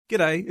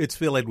G'day, it's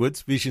Phil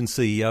Edwards, Vision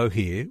CEO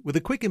here, with a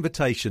quick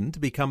invitation to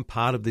become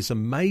part of this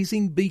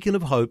amazing beacon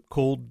of hope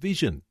called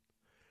Vision.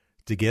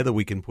 Together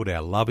we can put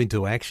our love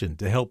into action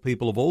to help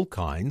people of all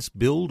kinds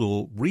build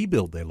or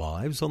rebuild their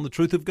lives on the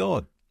truth of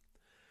God.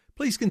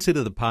 Please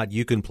consider the part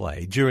you can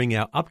play during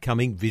our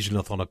upcoming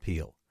Visionathon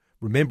appeal,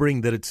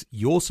 remembering that it's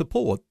your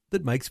support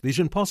that makes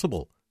Vision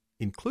possible,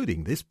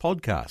 including this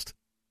podcast.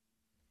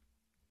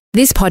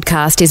 This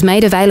podcast is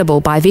made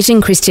available by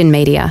Vision Christian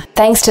Media,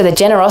 thanks to the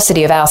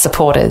generosity of our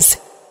supporters.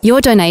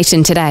 Your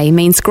donation today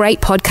means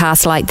great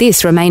podcasts like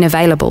this remain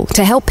available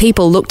to help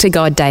people look to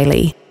God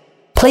daily.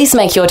 Please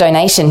make your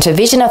donation to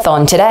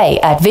Visionathon today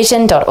at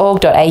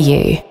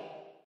vision.org.au.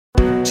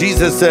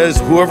 Jesus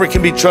says, whoever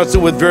can be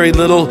trusted with very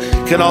little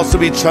can also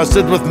be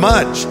trusted with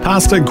much.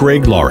 Pastor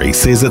Greg Laurie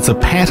says it's a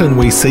pattern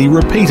we see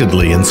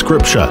repeatedly in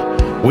Scripture.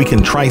 We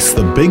can trace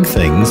the big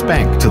things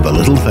back to the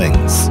little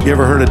things. You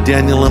ever heard of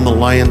Daniel in the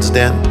lion's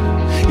den?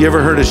 You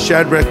ever heard of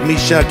Shadrach,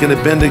 Meshach, and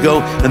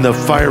Abednego in the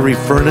fiery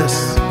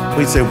furnace?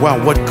 We say, wow,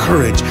 what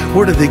courage.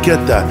 Where did they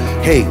get that?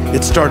 Hey,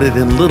 it started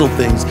in little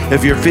things.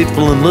 If you're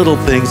faithful in little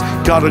things,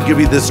 God will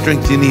give you the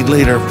strength you need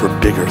later for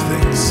bigger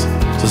things.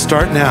 So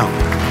start now.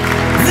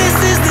 This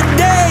is the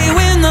day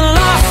when the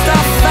lost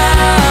are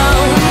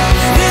found.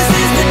 This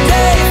is the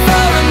day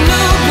for a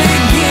new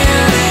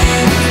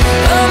beginning.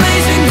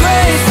 Amazing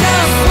grace,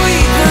 how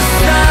sweet the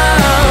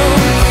sound.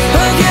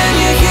 Again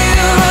you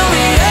hear all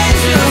the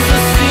angels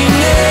are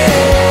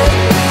singing.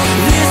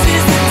 This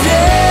is the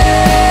day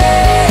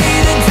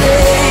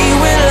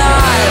when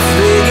life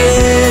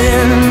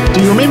begins.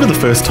 Do you remember the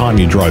first time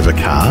you drove a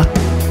car?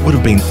 Would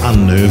have been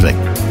unnerving.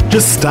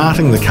 Just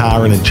starting the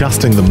car and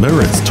adjusting the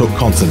mirrors took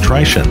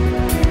concentration.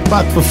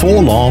 But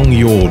before long,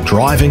 you're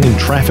driving in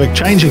traffic,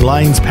 changing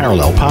lanes,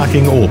 parallel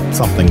parking, or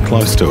something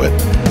close to it.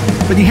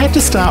 But you had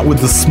to start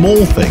with the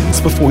small things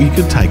before you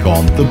could take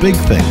on the big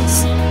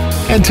things.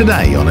 And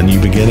today on A New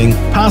Beginning,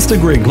 Pastor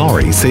Greg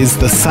Laurie says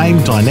the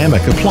same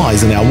dynamic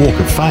applies in our walk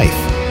of faith.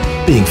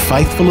 Being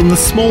faithful in the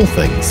small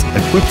things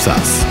equips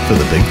us for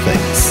the big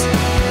things.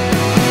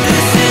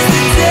 This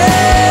is the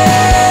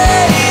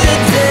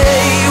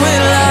day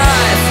when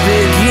life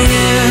begins.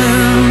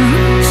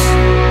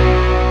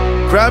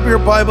 Grab your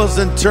Bibles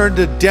and turn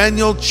to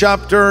Daniel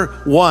chapter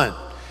 1.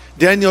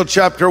 Daniel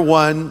chapter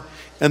 1.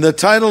 And the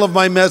title of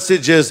my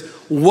message is,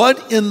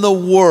 What in the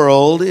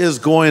World is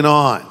Going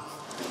On?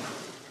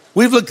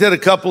 We've looked at a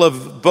couple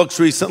of books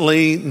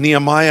recently,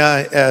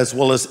 Nehemiah as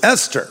well as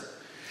Esther.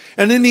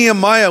 And in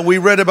Nehemiah, we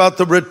read about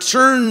the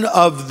return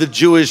of the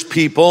Jewish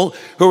people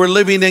who were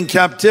living in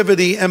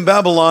captivity in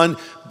Babylon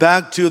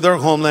back to their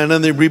homeland,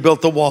 and they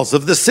rebuilt the walls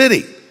of the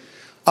city.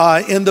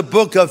 In the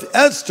book of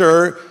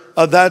Esther,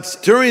 that's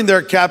during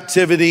their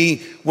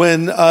captivity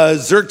when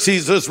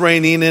Xerxes was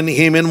reigning and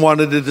Haman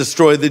wanted to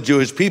destroy the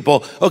Jewish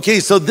people. Okay,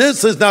 so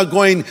this is now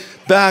going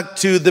back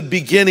to the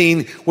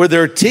beginning where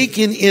they're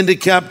taken into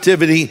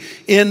captivity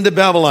into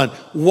Babylon.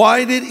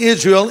 Why did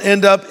Israel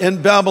end up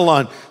in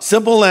Babylon?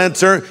 Simple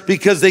answer,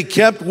 because they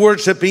kept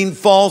worshiping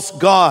false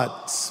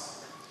gods.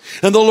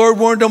 And the Lord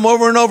warned them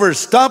over and over,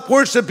 stop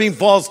worshiping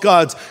false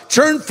gods.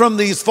 Turn from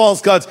these false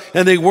gods.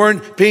 And they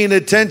weren't paying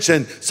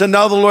attention. So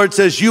now the Lord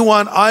says, you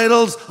want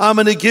idols? I'm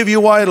going to give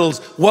you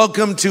idols.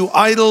 Welcome to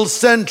Idol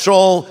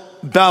Central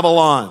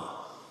Babylon,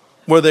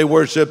 where they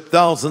worship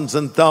thousands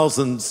and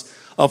thousands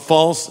of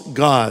false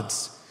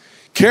gods.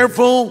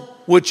 Careful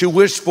what you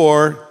wish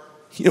for,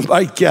 you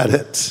might get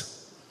it.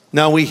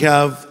 Now we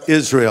have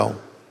Israel,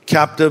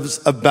 captives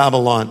of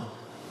Babylon.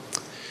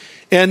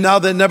 And now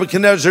that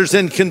Nebuchadnezzar's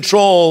in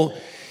control,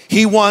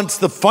 he wants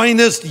the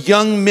finest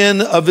young men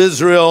of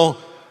Israel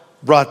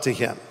brought to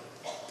him.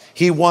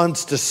 He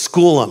wants to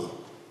school them.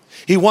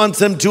 He wants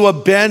them to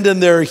abandon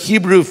their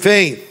Hebrew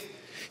faith.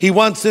 He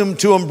wants them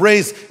to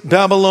embrace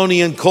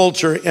Babylonian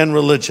culture and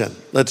religion.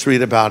 Let's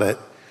read about it.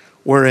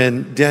 We're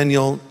in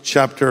Daniel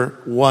chapter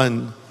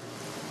 1,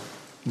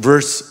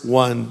 verse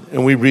 1,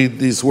 and we read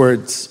these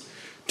words.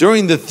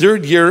 During the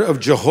 3rd year of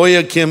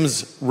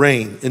Jehoiakim's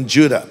reign in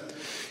Judah,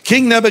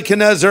 King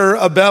Nebuchadnezzar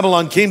of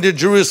Babylon came to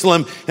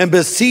Jerusalem and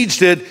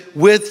besieged it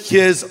with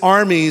his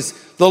armies.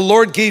 The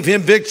Lord gave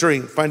him victory.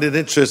 Find it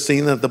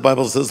interesting that the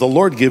Bible says the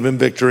Lord gave him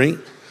victory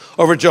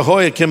over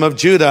Jehoiakim of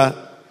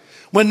Judah.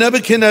 When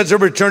Nebuchadnezzar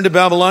returned to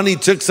Babylon, he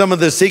took some of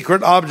the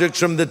sacred objects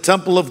from the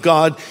temple of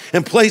God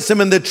and placed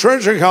them in the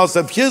treasure house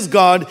of his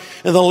God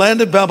in the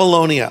land of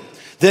Babylonia.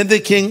 Then the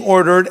king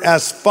ordered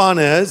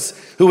Ashpenaz,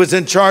 who was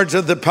in charge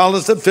of the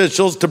palace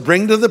officials, to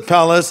bring to the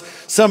palace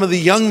some of the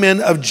young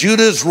men of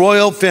Judah's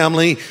royal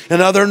family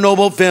and other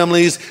noble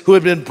families who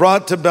had been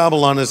brought to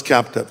Babylon as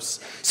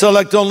captives.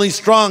 Select only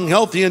strong,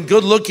 healthy, and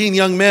good-looking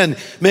young men.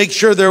 Make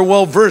sure they're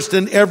well-versed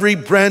in every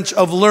branch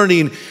of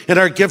learning and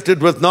are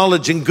gifted with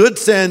knowledge and good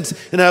sense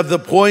and have the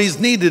poise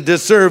needed to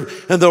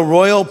serve in the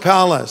royal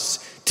palace.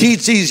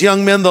 Teach these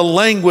young men the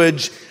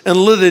language and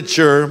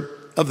literature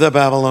of the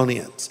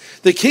Babylonians.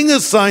 The king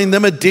assigned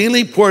them a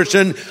daily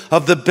portion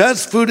of the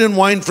best food and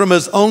wine from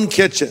his own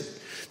kitchen.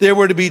 They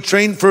were to be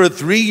trained for a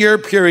 3-year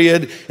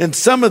period, and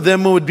some of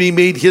them would be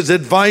made his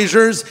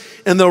advisors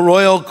in the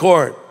royal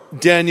court.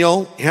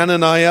 Daniel,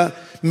 Hananiah,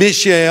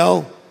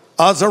 Mishael,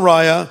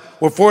 Azariah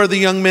were four of the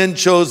young men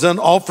chosen,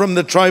 all from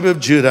the tribe of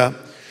Judah.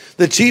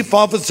 The chief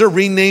officer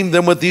renamed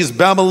them with these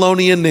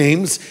Babylonian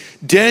names.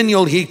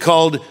 Daniel he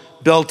called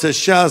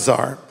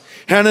Belteshazzar.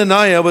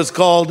 Hananiah was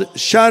called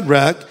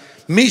Shadrach.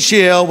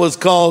 Mishael was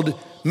called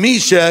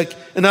Meshach.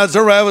 And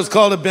Azariah was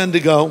called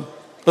Abednego.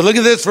 But look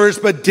at this verse.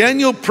 But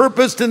Daniel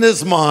purposed in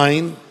his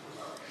mind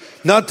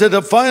not to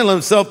defile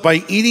himself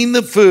by eating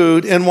the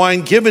food and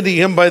wine given to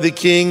him by the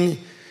king.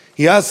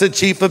 He asked the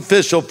chief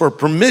official for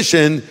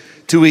permission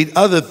to eat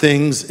other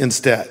things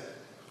instead.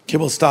 Okay,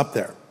 we'll stop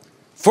there.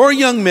 4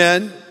 young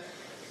men,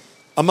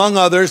 among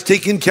others,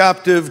 taken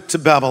captive to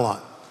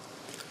Babylon.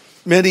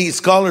 Many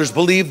scholars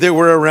believe they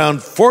were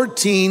around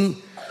 14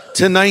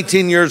 to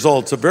 19 years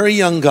old, so very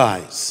young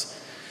guys.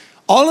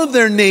 All of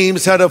their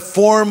names had a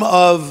form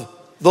of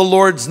the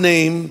Lord's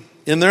name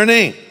in their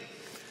name,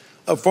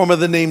 a form of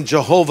the name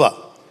Jehovah.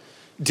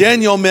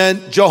 Daniel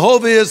meant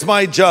Jehovah is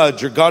my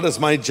judge, or God is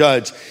my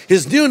judge.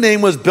 His new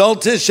name was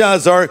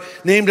Belteshazzar,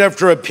 named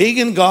after a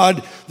pagan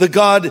god, the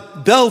god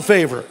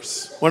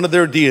Belfavors, one of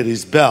their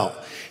deities, Bel.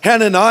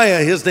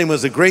 Hananiah, his name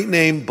was a great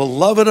name,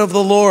 beloved of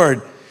the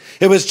Lord.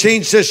 It was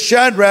changed to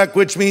Shadrach,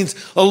 which means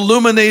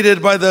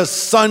illuminated by the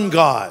sun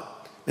god.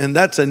 And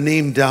that's a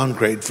name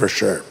downgrade for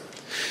sure.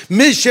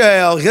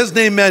 Mishael, his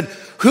name meant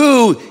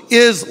who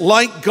is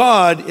like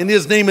God, and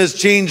his name is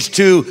changed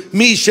to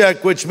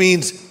Meshach, which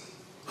means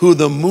who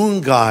the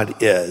moon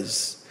god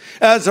is.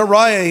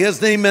 Azariah,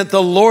 his name meant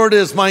the Lord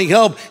is my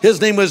help.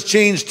 His name was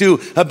changed to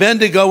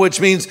Abednego,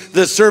 which means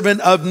the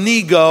servant of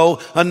Nego,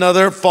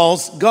 another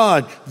false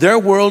god. Their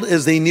world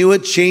as they knew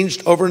it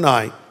changed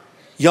overnight.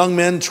 Young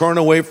men torn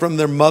away from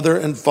their mother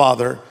and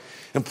father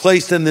and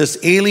placed in this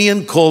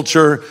alien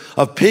culture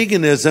of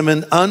paganism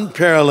and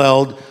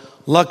unparalleled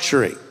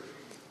luxury.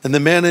 And the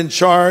man in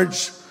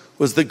charge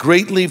was the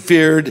greatly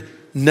feared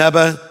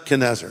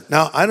Nebuchadnezzar.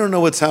 Now, I don't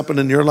know what's happened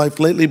in your life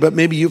lately, but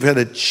maybe you've had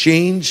a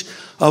change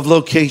of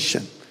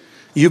location.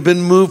 You've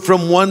been moved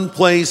from one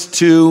place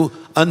to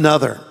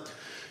another.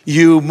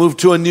 You moved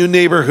to a new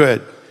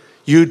neighborhood.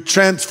 You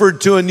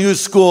transferred to a new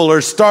school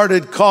or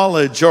started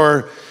college,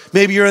 or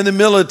maybe you're in the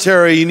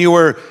military and you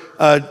were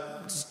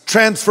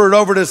transferred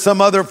over to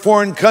some other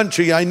foreign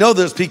country. I know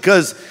this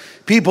because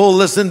people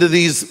listen to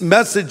these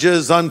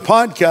messages on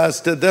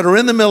podcasts that are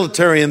in the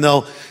military, and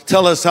they'll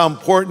tell us how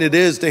important it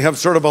is to have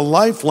sort of a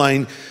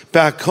lifeline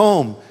back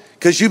home.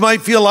 Because you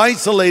might feel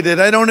isolated.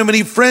 I don't have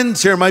any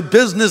friends here. My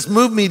business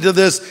moved me to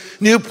this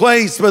new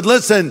place. But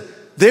listen,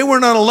 they were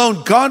not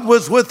alone. God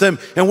was with them.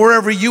 And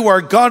wherever you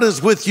are, God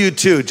is with you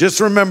too. Just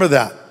remember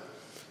that.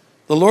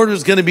 The Lord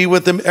was going to be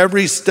with them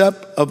every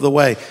step of the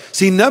way.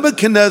 See,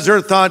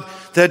 Nebuchadnezzar thought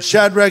that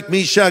Shadrach,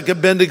 Meshach,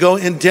 Abednego,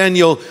 and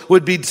Daniel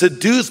would be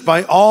seduced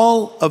by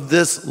all of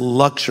this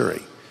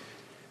luxury.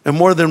 And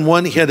more than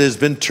one head has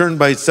been turned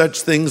by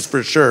such things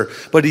for sure.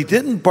 But he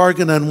didn't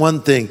bargain on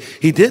one thing.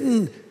 He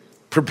didn't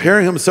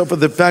prepare himself for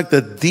the fact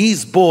that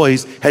these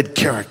boys had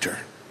character.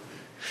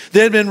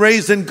 They had been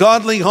raised in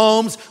godly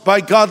homes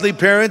by godly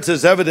parents,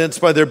 as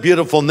evidenced by their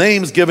beautiful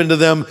names given to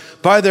them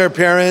by their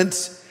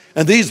parents.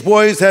 And these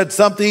boys had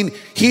something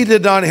he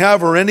did not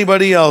have or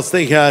anybody else.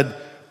 They had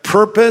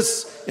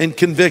purpose and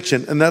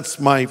conviction. And that's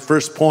my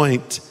first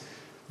point.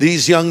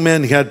 These young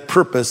men had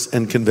purpose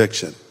and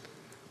conviction.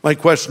 My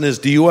question is,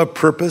 do you have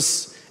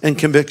purpose and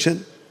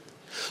conviction?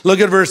 Look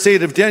at verse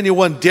 8 of Daniel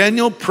 1.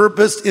 Daniel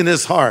purposed in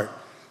his heart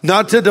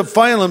not to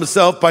defile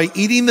himself by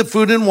eating the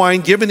food and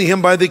wine given to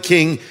him by the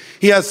king.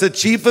 He asked the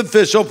chief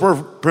official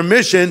for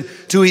permission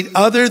to eat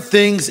other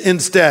things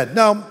instead.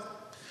 Now,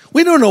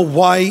 we don't know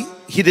why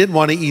he didn't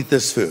want to eat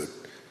this food.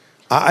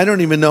 I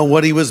don't even know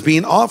what he was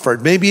being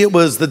offered. Maybe it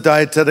was the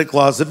dietetic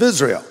laws of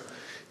Israel.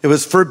 It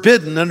was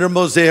forbidden under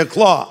Mosaic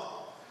law.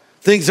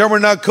 Things that were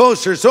not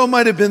kosher. So it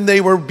might have been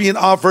they were being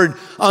offered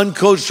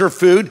unkosher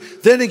food.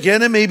 Then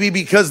again, it may be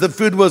because the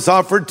food was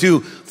offered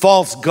to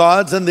false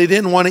gods and they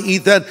didn't want to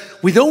eat that.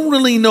 We don't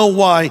really know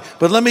why,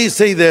 but let me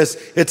say this.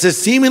 It's a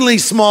seemingly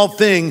small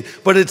thing,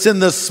 but it's in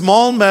the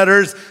small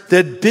matters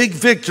that big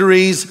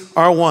victories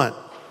are won.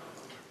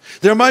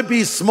 There might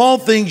be small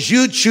things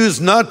you choose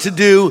not to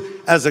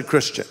do as a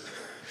Christian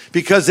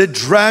because it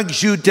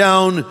drags you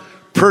down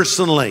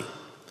personally.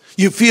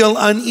 You feel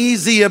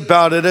uneasy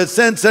about it, a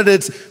sense that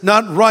it's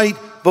not right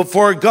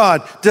before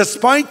God.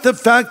 Despite the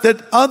fact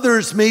that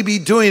others may be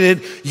doing it,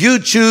 you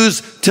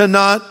choose to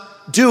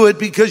not do it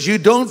because you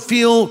don't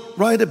feel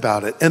right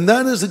about it. And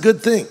that is a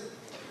good thing.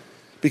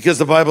 Because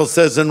the Bible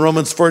says in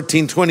Romans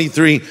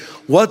 14:23,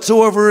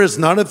 whatsoever is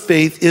not of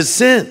faith is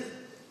sin.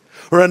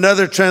 Or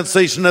another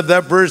translation of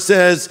that verse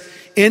says,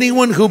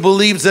 anyone who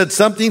believes that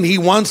something he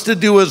wants to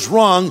do is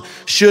wrong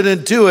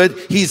shouldn't do it.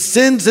 He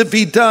sins if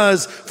he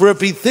does, for if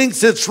he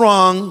thinks it's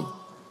wrong,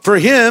 for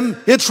him,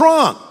 it's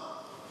wrong.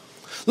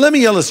 Let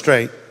me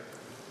illustrate.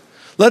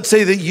 Let's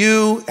say that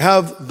you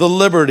have the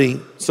liberty,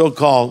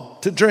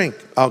 so-called, to drink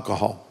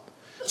alcohol.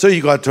 So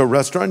you go out to a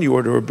restaurant, you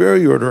order a beer,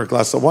 you order a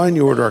glass of wine,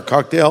 you order a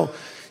cocktail.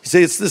 You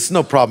say, this is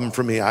no problem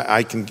for me.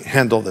 I can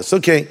handle this.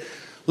 Okay,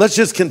 let's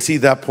just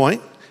concede that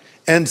point.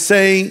 and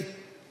say,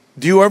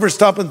 do you ever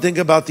stop and think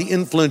about the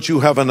influence you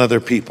have on other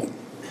people?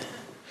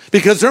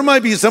 Because there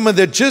might be someone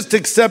that just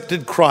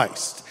accepted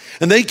Christ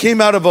and they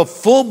came out of a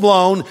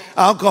full-blown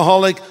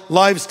alcoholic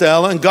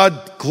lifestyle and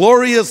God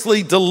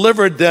gloriously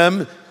delivered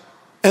them,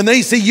 and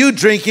they see you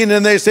drinking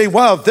and they say,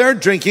 wow, if they're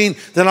drinking,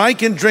 then I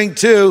can drink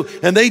too.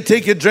 And they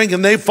take a drink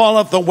and they fall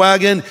off the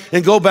wagon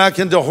and go back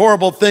into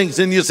horrible things.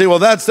 And you say, well,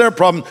 that's their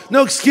problem.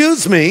 No,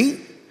 excuse me.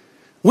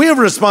 We have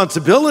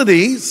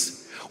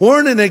responsibilities.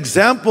 We're an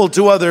example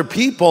to other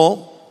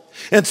people.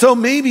 And so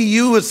maybe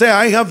you would say,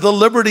 I have the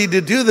liberty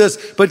to do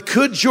this, but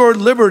could your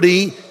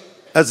liberty,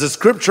 as the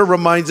scripture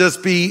reminds us,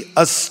 be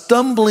a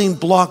stumbling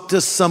block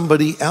to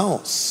somebody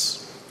else?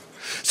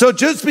 So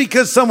just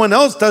because someone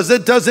else does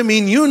it doesn't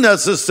mean you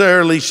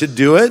necessarily should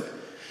do it,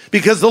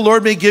 because the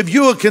Lord may give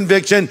you a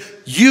conviction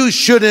you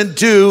shouldn't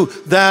do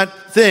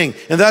that thing.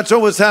 And that's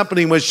what was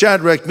happening with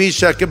Shadrach,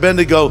 Meshach,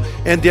 Abednego,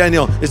 and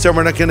Daniel. They said,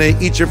 we're not going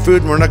to eat your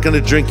food and we're not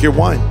going to drink your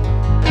wine.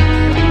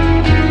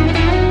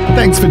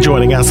 Thanks for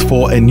joining us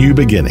for A New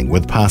Beginning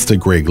with Pastor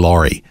Greg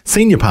Laurie,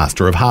 Senior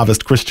Pastor of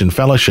Harvest Christian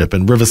Fellowship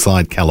in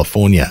Riverside,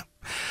 California.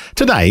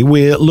 Today,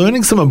 we're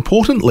learning some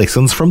important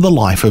lessons from the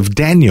life of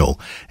Daniel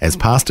as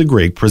Pastor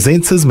Greg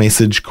presents his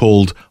message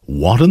called,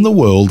 What in the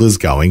World is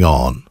Going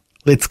On?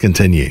 Let's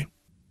continue.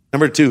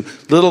 Number 2,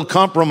 little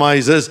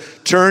compromises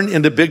turn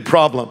into big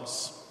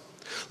problems.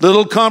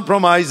 Little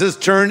compromises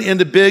turn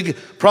into big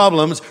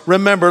problems.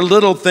 Remember,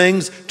 little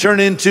things turn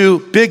into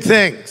big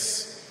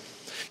things.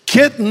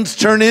 Kittens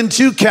turn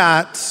into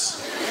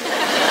cats.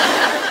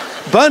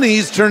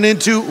 Bunnies turn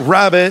into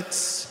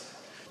rabbits.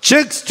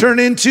 Chicks turn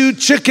into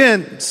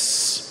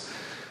chickens.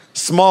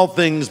 Small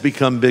things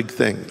become big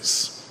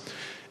things.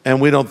 And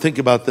we don't think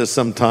about this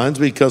sometimes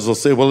because we'll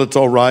say, well, it's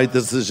all right.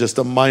 This is just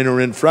a minor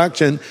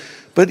infraction.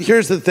 But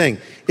here's the thing.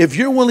 If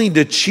you're willing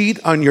to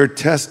cheat on your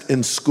test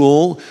in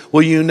school,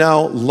 will you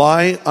now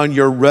lie on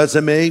your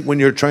resume when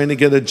you're trying to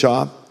get a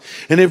job?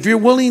 And if you're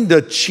willing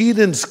to cheat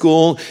in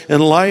school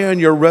and lie on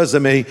your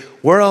resume,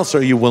 where else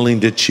are you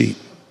willing to cheat?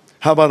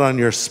 How about on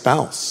your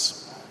spouse?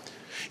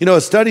 You know,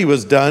 a study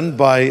was done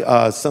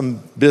by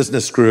some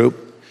business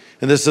group,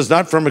 and this is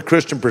not from a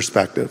Christian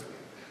perspective,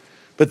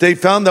 but they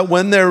found that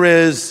when there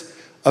is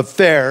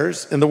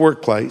affairs in the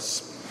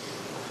workplace,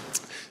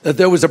 that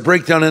there was a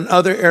breakdown in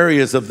other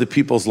areas of the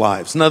people's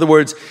lives. In other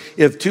words,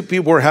 if two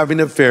people were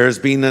having affairs,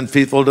 being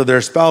unfaithful to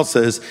their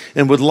spouses,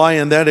 and would lie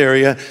in that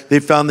area,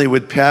 they found they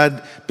would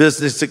pad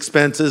business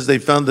expenses. They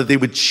found that they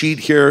would cheat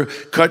here,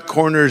 cut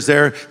corners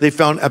there. They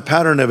found a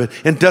pattern of it.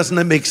 And doesn't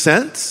it make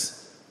sense?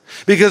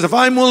 Because if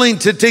I'm willing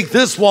to take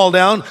this wall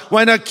down,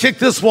 why not kick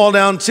this wall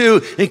down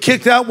too and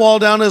kick that wall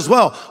down as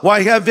well?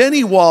 Why have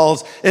any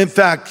walls? In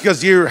fact,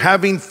 because you're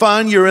having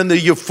fun, you're in the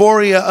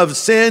euphoria of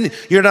sin,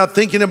 you're not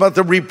thinking about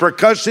the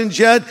repercussions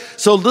yet.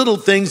 So little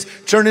things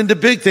turn into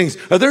big things.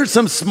 Are there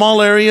some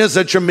small areas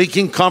that you're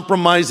making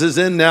compromises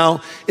in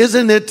now?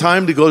 Isn't it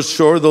time to go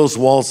shore those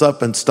walls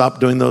up and stop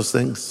doing those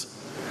things?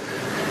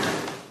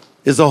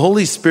 Is the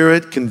Holy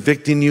Spirit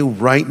convicting you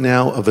right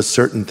now of a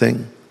certain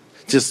thing?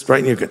 Just right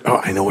in your gut, oh,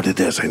 I know what it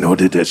is. I know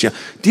what it is. Yeah,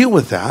 deal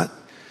with that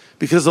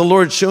because the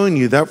Lord's showing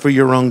you that for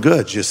your own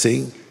good, you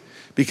see.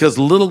 Because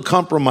little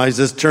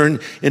compromises turn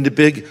into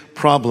big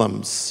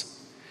problems.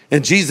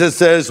 And Jesus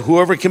says,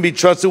 whoever can be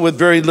trusted with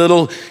very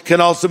little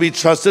can also be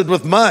trusted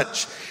with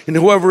much. And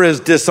whoever is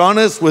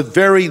dishonest with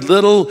very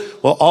little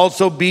will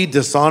also be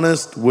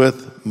dishonest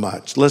with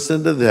much.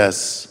 Listen to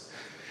this.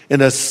 In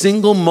a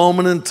single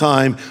moment in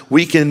time,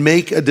 we can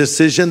make a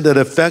decision that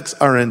affects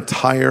our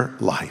entire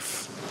life.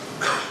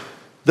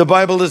 The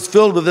Bible is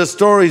filled with the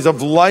stories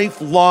of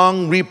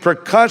lifelong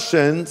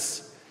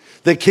repercussions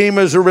that came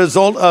as a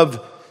result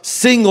of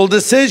single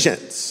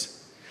decisions.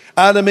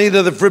 Adam ate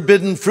of the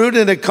forbidden fruit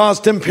and it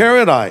cost him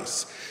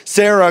paradise.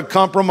 Sarah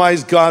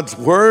compromised God's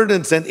word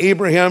and sent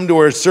Abraham to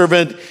her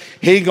servant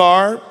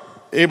Hagar.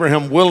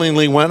 Abraham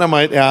willingly went, I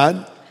might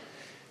add.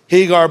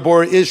 Hagar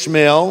bore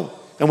Ishmael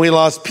and we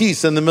lost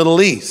peace in the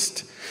Middle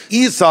East.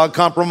 Esau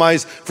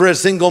compromised for a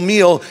single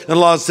meal and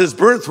lost his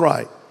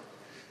birthright.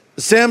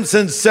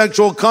 Samson's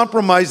sexual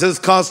compromises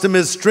cost him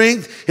his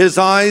strength, his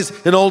eyes,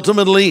 and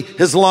ultimately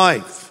his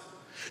life.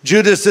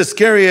 Judas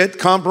Iscariot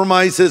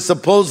compromised his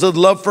supposed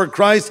love for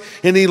Christ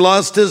and he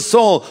lost his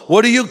soul.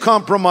 What are you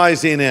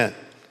compromising in?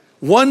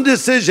 One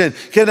decision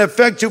can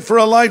affect you for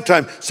a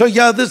lifetime. So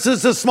yeah, this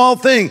is a small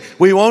thing.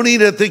 We won't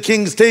eat at the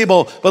king's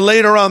table, but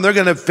later on they're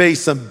going to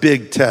face some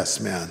big tests,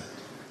 man.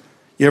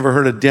 You ever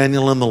heard of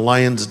Daniel in the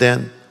lion's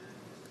den?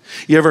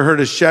 You ever heard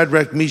of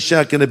Shadrach,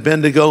 Meshach, and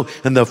Abednego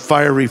in the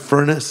fiery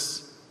furnace?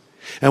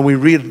 And we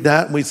read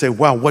that and we say,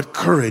 wow, what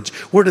courage.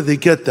 Where did they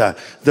get that?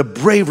 The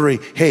bravery.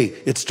 Hey,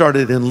 it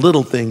started in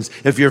little things.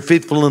 If you're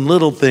faithful in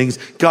little things,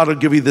 God will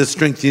give you the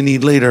strength you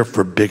need later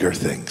for bigger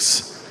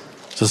things.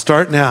 So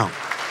start now.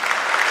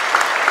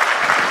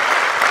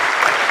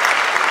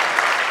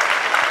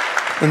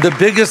 And the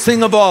biggest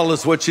thing of all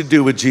is what you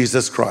do with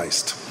Jesus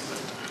Christ.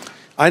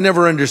 I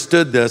never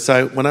understood this.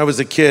 When I was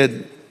a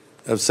kid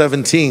of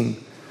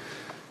 17,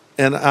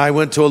 and I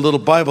went to a little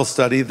Bible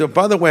study that,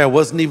 by the way, I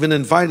wasn't even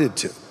invited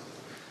to.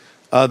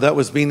 that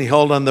was being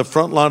held on the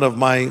front lawn of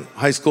my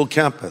high school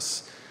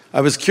campus.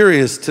 I was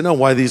curious to know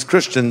why these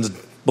Christians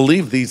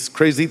believed these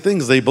crazy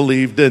things they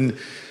believed and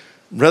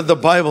read the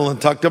Bible and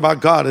talked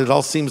about God. It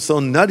all seemed so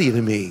nutty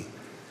to me.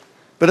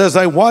 But as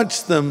I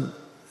watched them,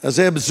 as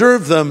I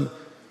observed them,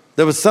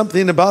 there was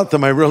something about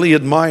them I really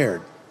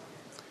admired.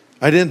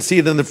 I didn't see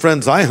it in the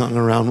friends I hung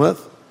around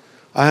with.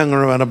 I hung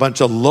around a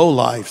bunch of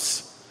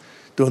lowlifes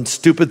doing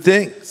stupid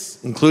things,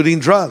 including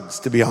drugs,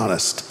 to be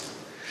honest.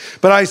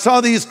 But I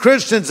saw these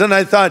Christians and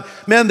I thought,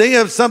 man, they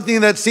have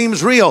something that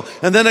seems real.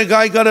 And then a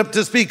guy got up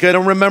to speak. I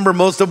don't remember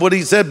most of what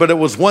he said, but it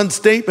was one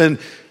statement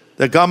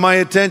that got my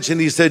attention.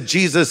 He said,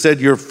 Jesus said,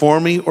 you're for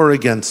me or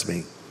against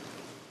me.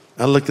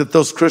 I looked at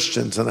those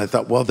Christians and I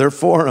thought, well, they're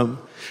for him.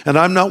 And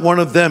I'm not one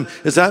of them.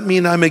 Does that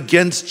mean I'm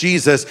against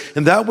Jesus?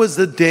 And that was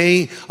the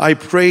day I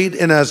prayed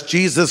and asked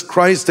Jesus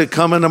Christ to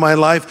come into my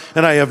life.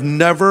 And I have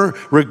never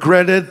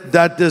regretted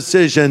that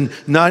decision,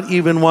 not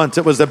even once.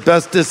 It was the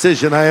best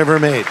decision I ever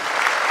made.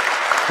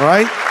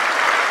 Right?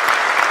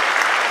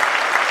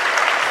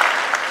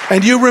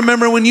 And you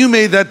remember when you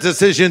made that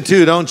decision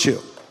too, don't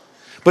you?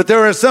 But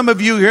there are some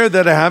of you here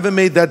that haven't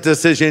made that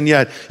decision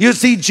yet. You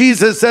see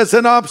Jesus as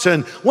an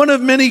option, one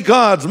of many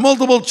gods,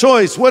 multiple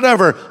choice,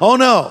 whatever. Oh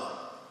no.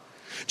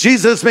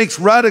 Jesus makes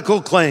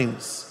radical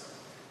claims.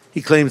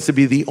 He claims to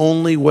be the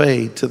only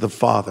way to the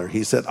Father.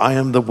 He said, I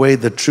am the way,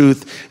 the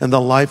truth, and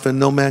the life, and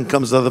no man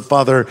comes to the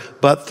Father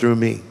but through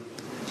me.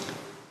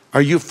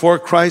 Are you for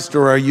Christ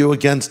or are you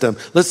against him?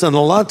 Listen,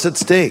 a lot's at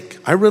stake.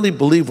 I really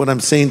believe what I'm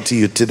saying to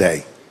you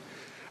today.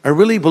 I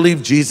really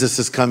believe Jesus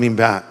is coming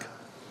back.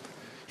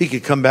 He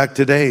could come back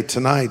today,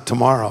 tonight,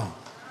 tomorrow.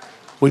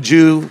 Would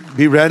you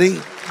be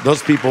ready?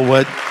 Those people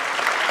would.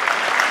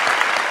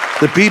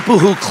 The people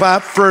who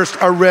clap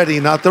first are ready,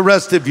 not the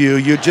rest of you.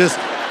 You're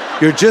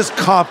just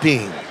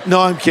copying.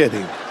 No, I'm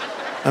kidding.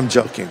 I'm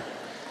joking.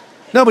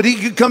 No, but he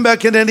could come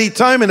back at any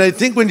time. And I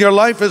think when your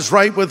life is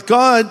right with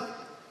God,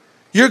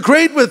 you're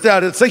great with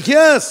that. It's like,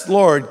 yes,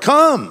 Lord,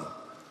 come.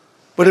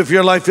 But if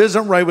your life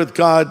isn't right with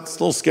God, it's a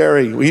little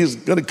scary. He's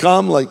going to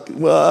come like,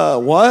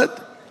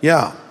 what?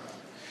 Yeah.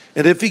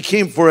 And if he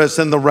came for us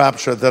in the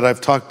rapture that I've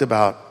talked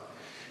about,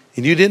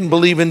 and you didn't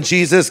believe in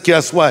Jesus,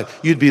 guess what?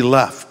 You'd be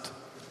left.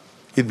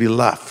 You'd be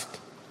left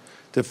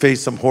to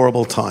face some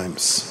horrible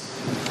times.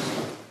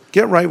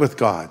 Get right with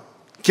God.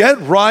 Get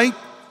right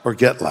or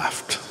get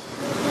left.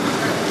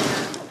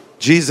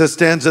 Jesus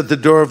stands at the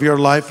door of your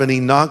life and he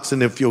knocks,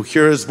 and if you'll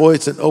hear his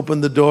voice and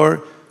open the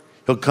door,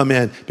 he'll come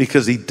in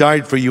because he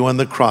died for you on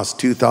the cross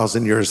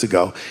 2,000 years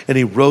ago and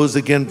he rose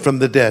again from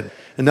the dead.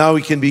 And now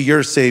he can be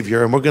your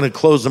Savior, and we're going to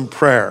close in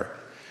prayer.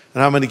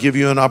 And I'm going to give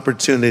you an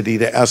opportunity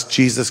to ask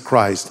Jesus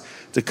Christ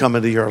to come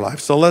into your life.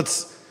 So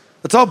let's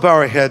all bow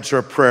our heads for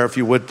a prayer, if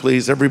you would,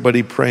 please.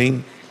 Everybody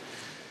praying.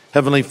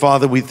 Heavenly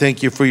Father, we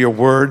thank you for your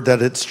word,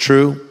 that it's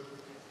true.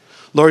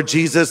 Lord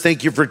Jesus,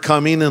 thank you for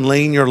coming and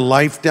laying your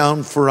life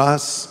down for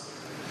us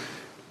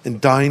and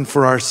dying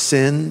for our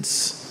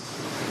sins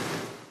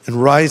and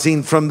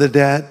rising from the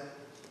dead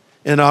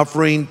and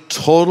offering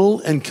total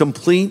and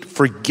complete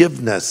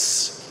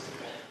forgiveness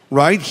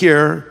right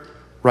here,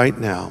 right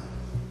now.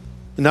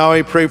 Now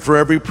I pray for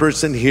every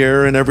person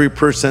here and every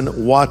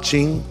person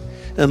watching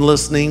and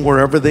listening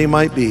wherever they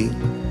might be.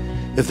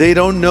 If they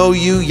don't know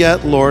you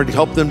yet, Lord,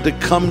 help them to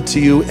come to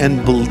you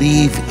and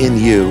believe in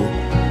you.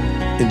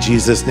 In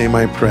Jesus' name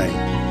I pray.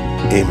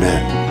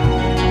 Amen.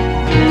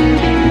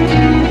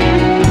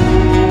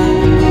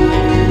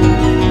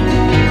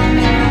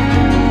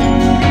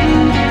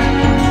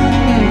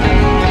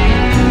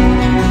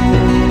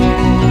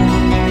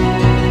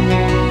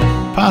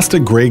 Pastor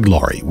Greg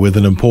Laurie with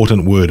an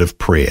important word of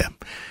prayer.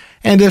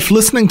 And if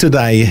listening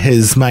today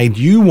has made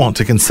you want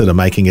to consider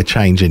making a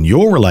change in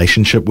your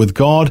relationship with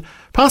God,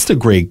 Pastor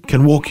Greg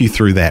can walk you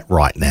through that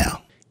right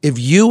now. If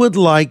you would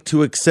like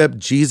to accept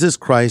Jesus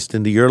Christ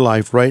into your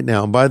life right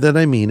now, and by that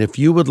I mean if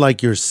you would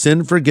like your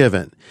sin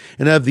forgiven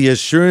and have the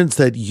assurance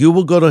that you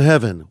will go to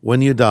heaven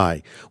when you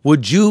die,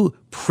 would you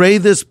pray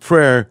this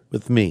prayer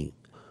with me?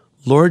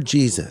 Lord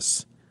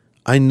Jesus,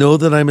 I know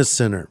that I'm a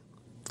sinner,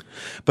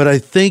 but I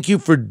thank you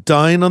for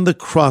dying on the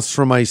cross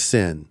for my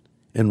sin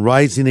and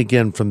rising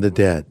again from the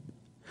dead.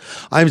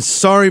 I'm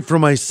sorry for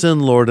my sin,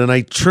 Lord, and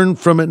I turn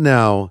from it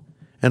now,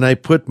 and I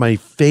put my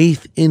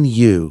faith in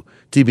you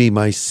to be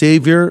my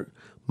Savior,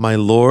 my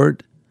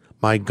Lord,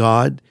 my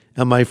God,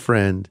 and my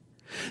friend.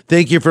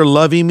 Thank you for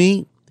loving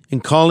me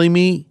and calling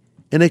me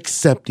and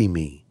accepting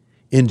me.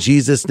 In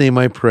Jesus' name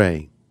I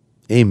pray.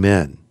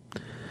 Amen.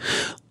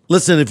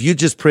 Listen, if you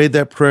just prayed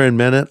that prayer and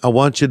meant it, I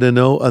want you to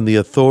know on the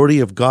authority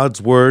of God's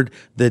word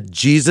that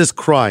Jesus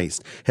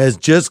Christ has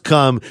just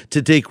come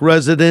to take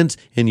residence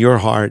in your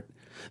heart.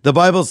 The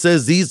Bible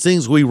says, these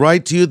things we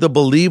write to you that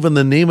believe in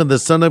the name of the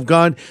Son of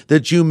God,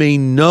 that you may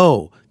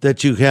know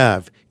that you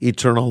have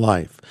eternal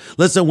life.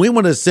 Listen, we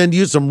want to send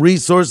you some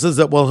resources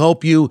that will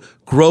help you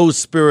grow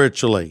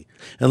spiritually.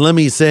 And let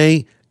me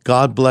say,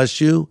 God bless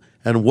you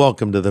and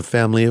welcome to the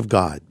family of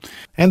God.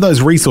 And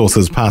those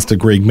resources Pastor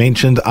Greg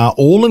mentioned are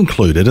all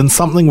included in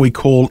something we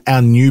call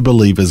our New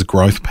Believers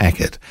Growth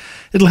Packet.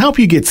 It'll help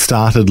you get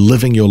started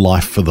living your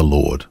life for the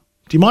Lord.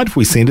 Do you mind if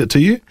we send it to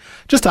you?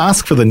 Just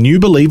ask for the New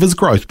Believers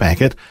Growth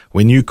Packet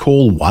when you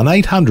call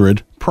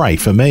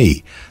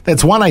 1-800-PRAY-FOR-ME.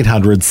 That's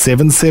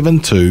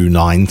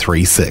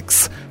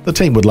 1-800-772-936. The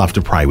team would love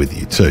to pray with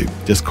you too.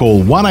 Just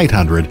call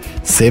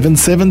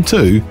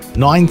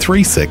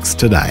 1-800-772-936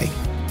 today.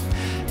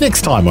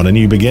 Next time on A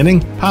New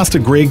Beginning, Pastor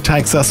Greg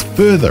takes us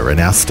further in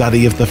our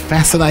study of the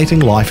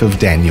fascinating life of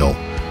Daniel.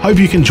 Hope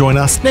you can join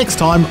us next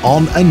time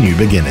on A New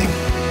Beginning.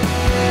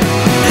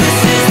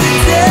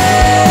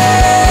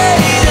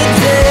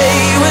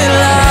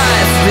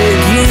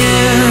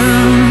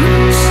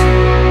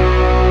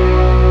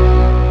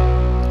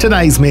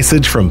 Today's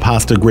message from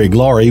Pastor Greg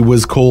Laurie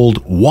was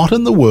called What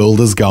in the World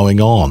is Going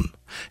On?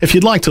 If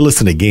you'd like to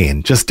listen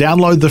again, just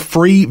download the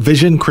free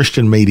Vision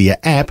Christian Media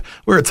app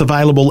where it's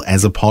available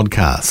as a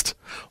podcast.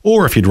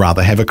 Or if you'd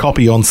rather have a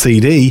copy on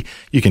CD,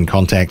 you can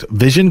contact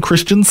Vision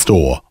Christian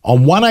Store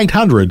on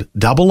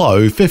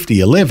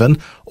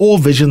 1-800-00-5011 or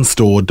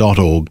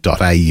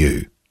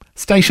visionstore.org.au.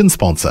 Station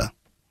sponsor.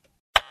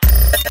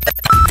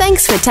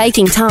 Thanks for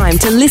taking time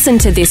to listen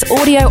to this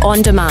audio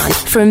on demand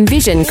from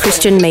Vision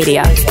Christian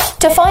Media.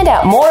 To find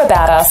out more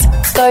about us,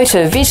 go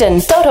to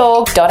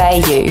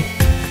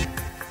vision.org.au.